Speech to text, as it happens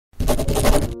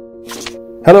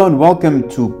Hello and welcome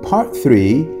to part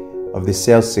 3 of the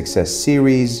Sales Success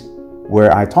series,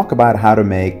 where I talk about how to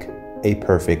make a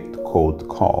perfect cold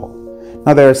call.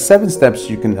 Now, there are 7 steps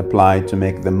you can apply to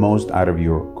make the most out of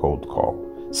your cold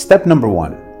call. Step number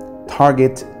 1,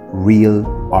 target real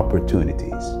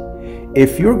opportunities.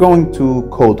 If you're going to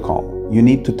cold call, you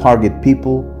need to target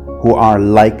people who are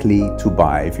likely to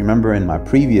buy. If you remember in my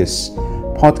previous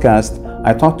podcast,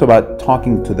 I talked about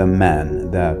talking to the man,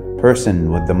 the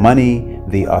person with the money,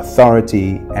 the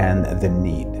authority, and the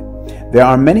need. There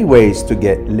are many ways to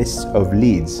get lists of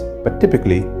leads, but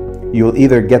typically you'll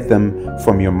either get them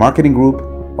from your marketing group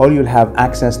or you'll have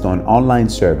access to an online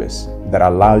service that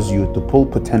allows you to pull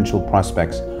potential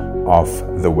prospects off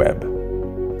the web.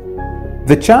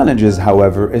 The challenge is,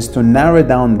 however, is to narrow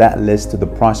down that list to the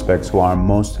prospects who are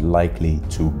most likely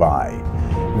to buy.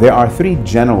 There are 3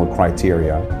 general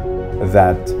criteria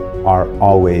that are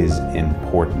always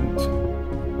important.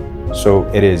 So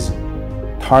it is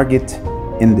target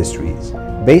industries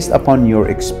based upon your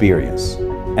experience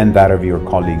and that of your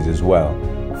colleagues as well.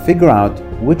 Figure out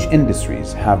which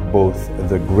industries have both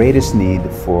the greatest need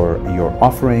for your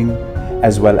offering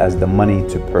as well as the money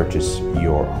to purchase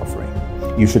your offering.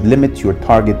 You should limit your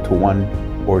target to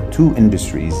 1 or 2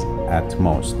 industries at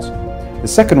most. The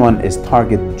second one is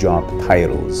target job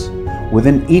titles.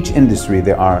 Within each industry,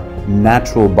 there are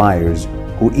natural buyers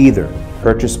who either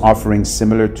purchase offerings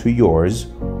similar to yours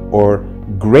or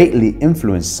greatly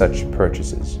influence such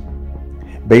purchases.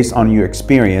 Based on your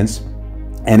experience,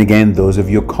 and again, those of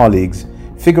your colleagues,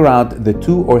 figure out the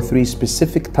 2 or 3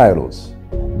 specific titles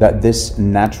that this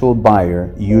natural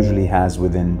buyer usually has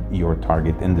within your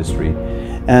target industry.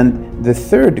 And the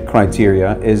third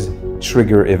criteria is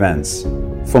trigger events.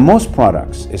 For most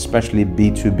products, especially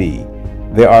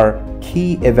B2B, there are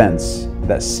key events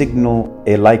that signal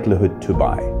a likelihood to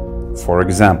buy. For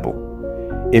example,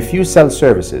 if you sell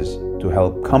services to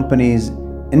help companies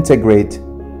integrate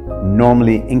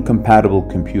normally incompatible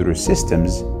computer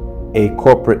systems, a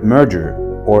corporate merger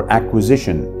or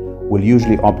acquisition will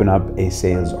usually open up a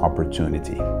sales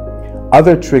opportunity.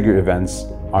 Other trigger events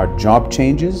are job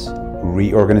changes,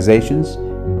 reorganizations,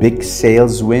 big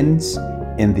sales wins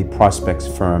in the prospect's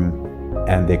firm,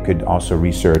 and they could also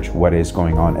research what is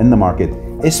going on in the market,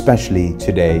 especially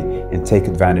today, and take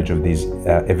advantage of these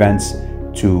events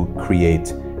to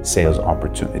create sales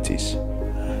opportunities.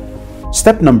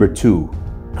 Step number 2,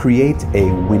 create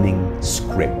a winning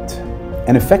script.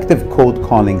 An effective cold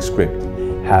calling script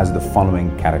has the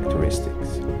following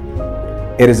characteristics.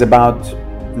 It is about,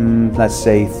 let's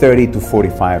say, 30 to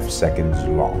 45 seconds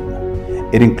long.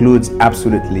 It includes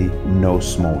absolutely no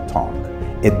small talk.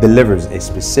 It delivers a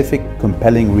specific,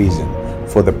 compelling reason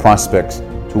for the prospects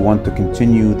to want to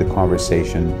continue the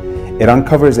conversation. It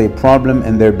uncovers a problem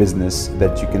in their business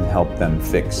that you can help them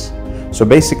fix. So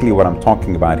basically what I'm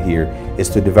talking about here is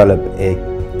to develop a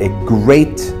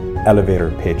great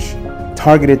elevator pitch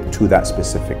targeted to that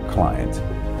specific client.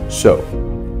 So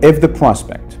if the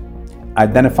prospect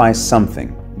identifies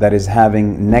something that is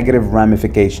having negative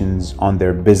ramifications on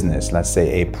their business, let's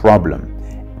say a problem,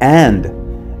 and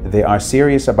they are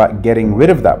serious about getting rid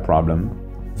of that problem,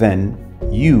 then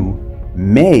you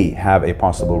may have a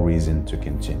possible reason to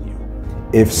continue.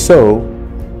 If so,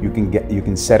 you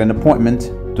can set an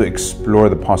appointment to explore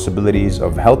the possibilities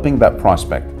of helping that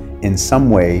prospect in some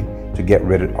way to get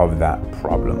rid of that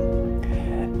problem.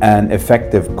 An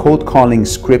effective cold calling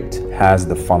script has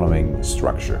the following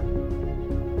structure.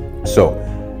 So,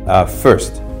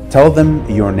 first, tell them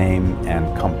your name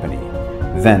and company.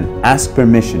 Then ask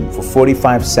permission for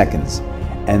 45 seconds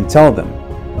and tell them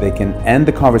they can end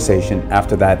the conversation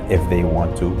after that if they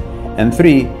want to. And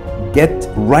 3, get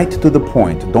right to the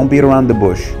point. Don't beat around the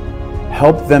bush.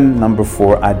 Help them, number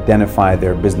 4, identify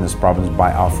their business problems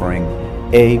by offering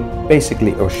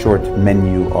basically a short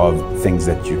menu of things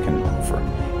that you can offer.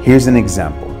 Here's an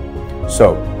example.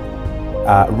 So,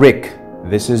 Rick,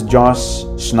 this is Josh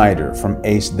Schneider from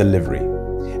Ace Delivery.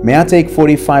 May I take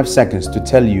 45 seconds to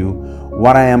tell you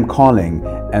what I am calling,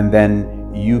 and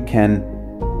then you can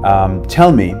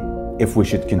tell me if we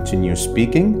should continue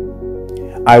speaking?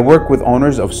 I work with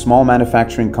owners of small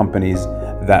manufacturing companies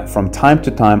that from time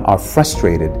to time are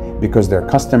frustrated because their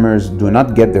customers do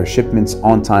not get their shipments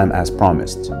on time as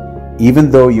promised,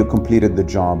 even though you completed the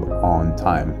job on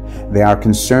time. They are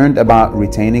concerned about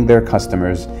retaining their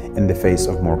customers in the face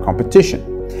of more competition,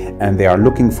 and they are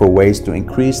looking for ways to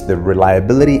increase the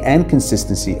reliability and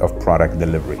consistency of product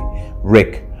delivery.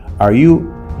 Rick, are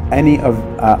any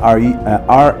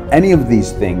of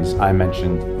these things I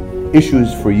mentioned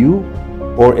issues for you,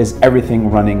 or is everything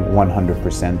running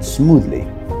 100% smoothly?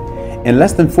 In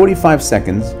less than 45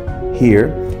 seconds,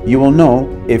 here you will know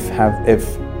if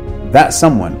that's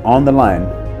someone on the line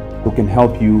who can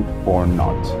help you or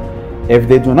not. If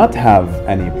they do not have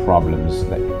any problems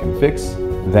that you can fix,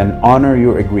 then honor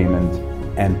your agreement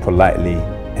and politely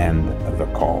end the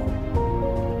call.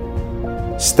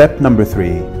 Step number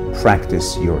 3,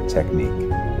 practice your technique.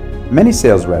 Many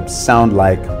sales reps sound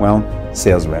like,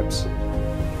 sales reps.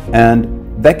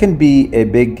 And that can be a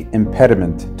big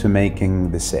impediment to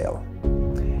making the sale.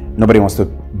 Nobody wants to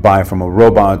buy from a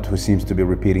robot who seems to be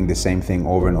repeating the same thing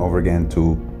over and over again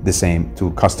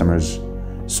to customers.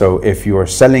 So if you are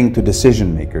selling to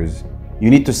decision makers, you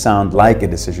need to sound like a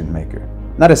decision maker,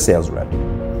 not a sales rep.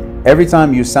 Every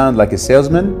time you sound like a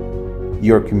salesman,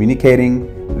 you're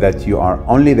communicating that you are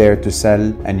only there to sell,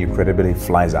 and your credibility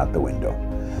flies out the window.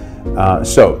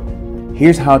 So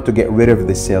here's how to get rid of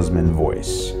the salesman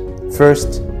voice.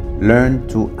 First, learn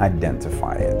to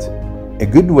identify it. A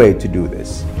good way to do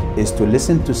this is to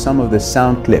listen to some of the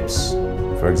sound clips,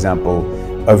 for example,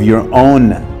 of your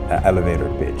own elevator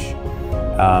pitch,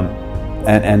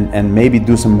 and maybe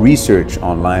do some research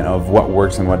online of what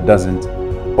works and what doesn't.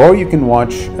 Or you can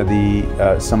watch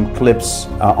some clips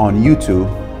on YouTube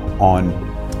on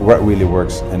what really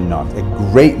works and not. A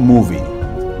great movie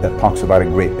that talks about a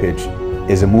great pitch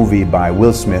is a movie by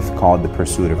Will Smith called The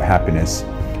Pursuit of Happiness,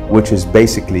 which is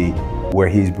basically where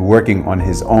he's working on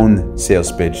his own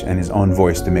sales pitch and his own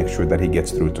voice to make sure that he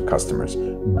gets through to customers.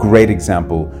 Great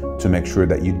example to make sure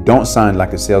that you don't sound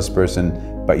like a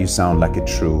salesperson, but you sound like a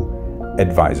true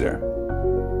advisor.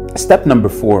 Step number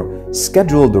 4,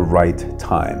 schedule the right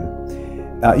time.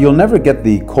 You'll never get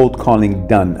the cold calling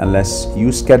done unless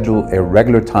you schedule a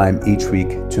regular time each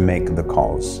week to make the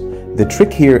calls. The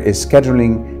trick here is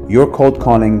scheduling your cold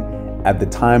calling at the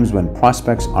times when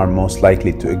prospects are most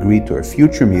likely to agree to a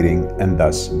future meeting and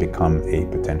thus become a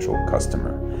potential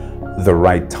customer. The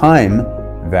right time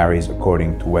varies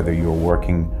according to whether you're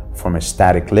working from a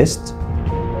static list,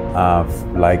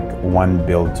 like one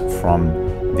built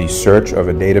from the search of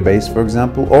a database, for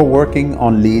example, or working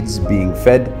on leads being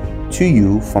fed to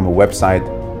you from a website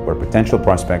where potential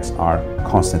prospects are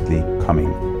constantly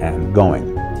coming and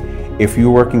going. If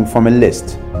you're working from a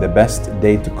list, the best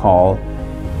day to call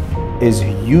is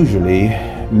usually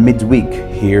midweek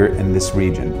here in this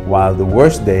region, while the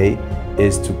worst day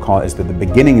is to call is at the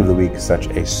beginning of the week, such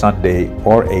a Sunday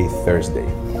or a Thursday.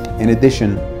 In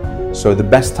addition, so the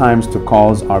best times to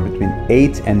calls are between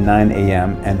 8 and 9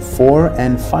 a.m. and 4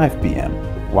 and 5 p.m.,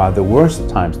 while the worst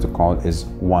times to call is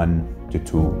 1 to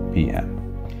 2 p.m.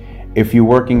 If you're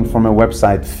working from a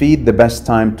website feed, the best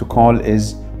time to call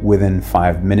is within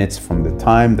 5 minutes from the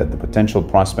time that the potential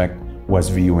prospect was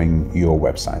viewing your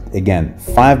website. Again,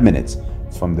 5 minutes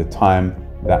from the time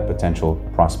that potential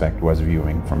prospect was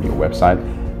viewing from your website.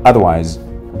 Otherwise,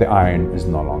 the iron is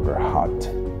no longer hot.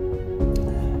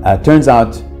 Turns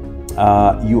out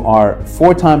you are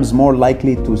 4 times more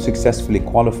likely to successfully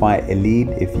qualify a lead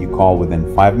if you call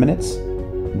within 5 minutes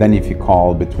than if you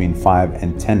call between 5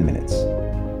 and 10 minutes.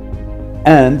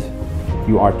 And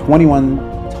you are 21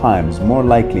 times more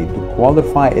likely to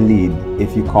qualify a lead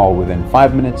if you call within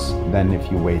 5 minutes than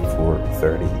if you wait for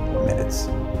 30 minutes.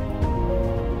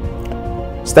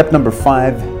 Step number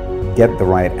 5, get the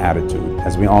right attitude.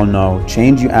 As we all know,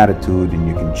 change your attitude and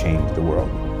you can change the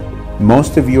world.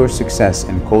 Most of your success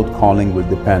in cold calling will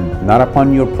depend not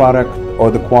upon your product or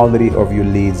the quality of your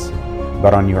leads,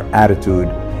 but on your attitude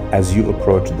as you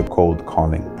approach the cold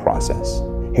calling process.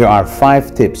 Here are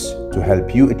 5 tips to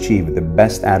help you achieve the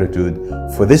best attitude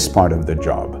for this part of the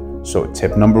job. So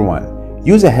tip number 1,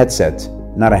 use a headset,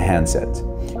 not a handset.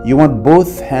 You want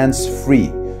both hands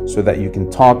free so that you can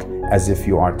talk as if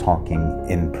you are talking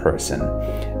in person.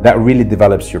 That really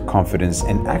develops your confidence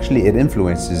and actually it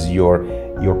influences your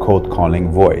cold calling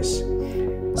voice.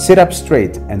 Sit up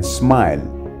straight and smile.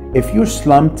 If you're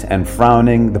slumped and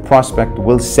frowning, the prospect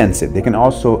will sense it. They can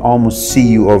also almost see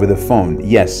you over the phone.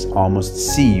 Yes, almost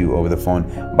see you over the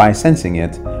phone by sensing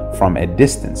it from a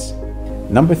distance.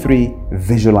 Number 3,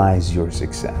 visualize your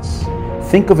success.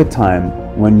 Think of a time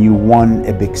when you won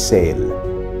a big sale.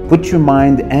 Put your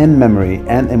mind and memory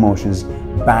and emotions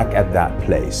back at that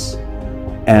place.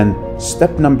 And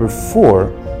step number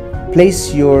 4,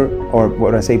 practice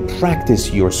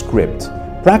your script.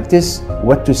 Practice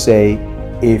what to say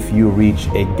if you reach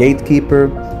a gatekeeper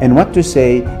and what to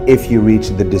say if you reach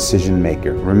the decision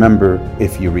maker. Remember,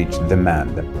 if you reach the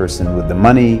man, the person with the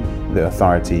money, the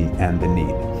authority, and the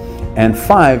need. And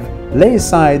 5, lay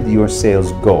aside your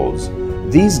sales goals.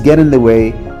 These get in the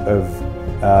way of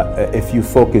if you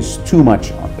focus too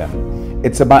much on them.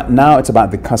 It's about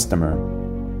the customer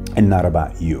and not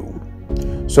about you.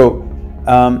 So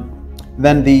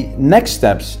Then the next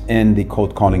steps in the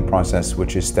cold calling process,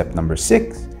 which is step number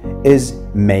 6, is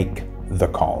make the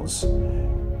calls.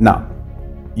 Now,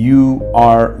 you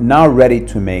are now ready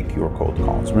to make your cold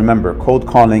calls. Remember, cold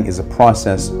calling is a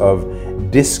process of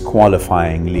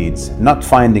disqualifying leads, not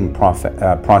finding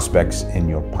prospects in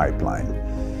your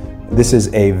pipeline. This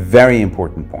is a very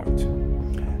important point.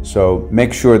 So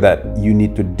make sure that you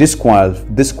need to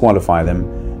disqualify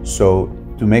them, so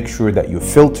to make sure that you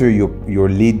filter your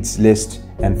leads list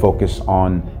and focus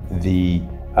on the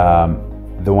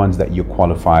ones that you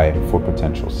qualify for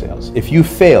potential sales. If you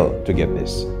fail to get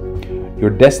this, you're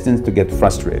destined to get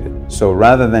frustrated. So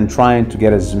rather than trying to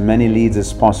get as many leads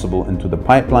as possible into the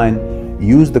pipeline,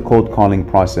 use the cold calling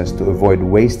process to avoid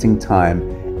wasting time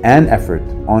and effort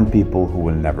on people who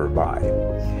will never buy.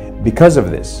 Because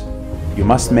of this, you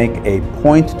must make a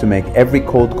point to make every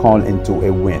cold call into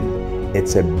a win.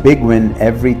 It's a big win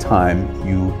every time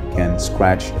you can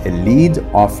scratch a lead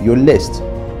off your list,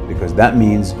 because that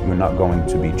means you're not going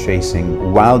to be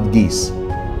chasing wild geese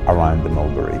around the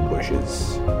mulberry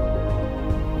bushes.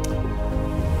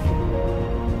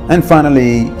 And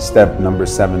finally, step number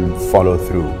 7, follow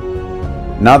through.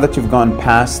 Now that you've gone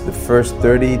past the first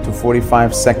 30 to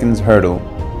 45 seconds hurdle,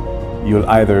 you'll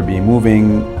either be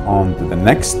moving on to the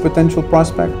next potential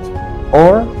prospect,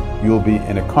 or you'll be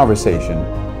in a conversation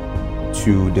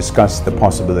to discuss the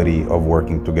possibility of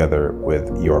working together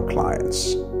with your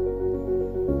clients.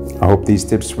 I hope these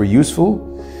tips were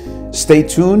useful. Stay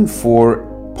tuned for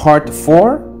part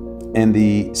 4 in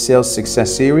the Sales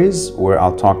Success series, where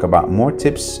I'll talk about more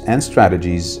tips and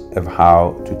strategies of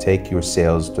how to take your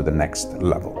sales to the next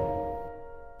level.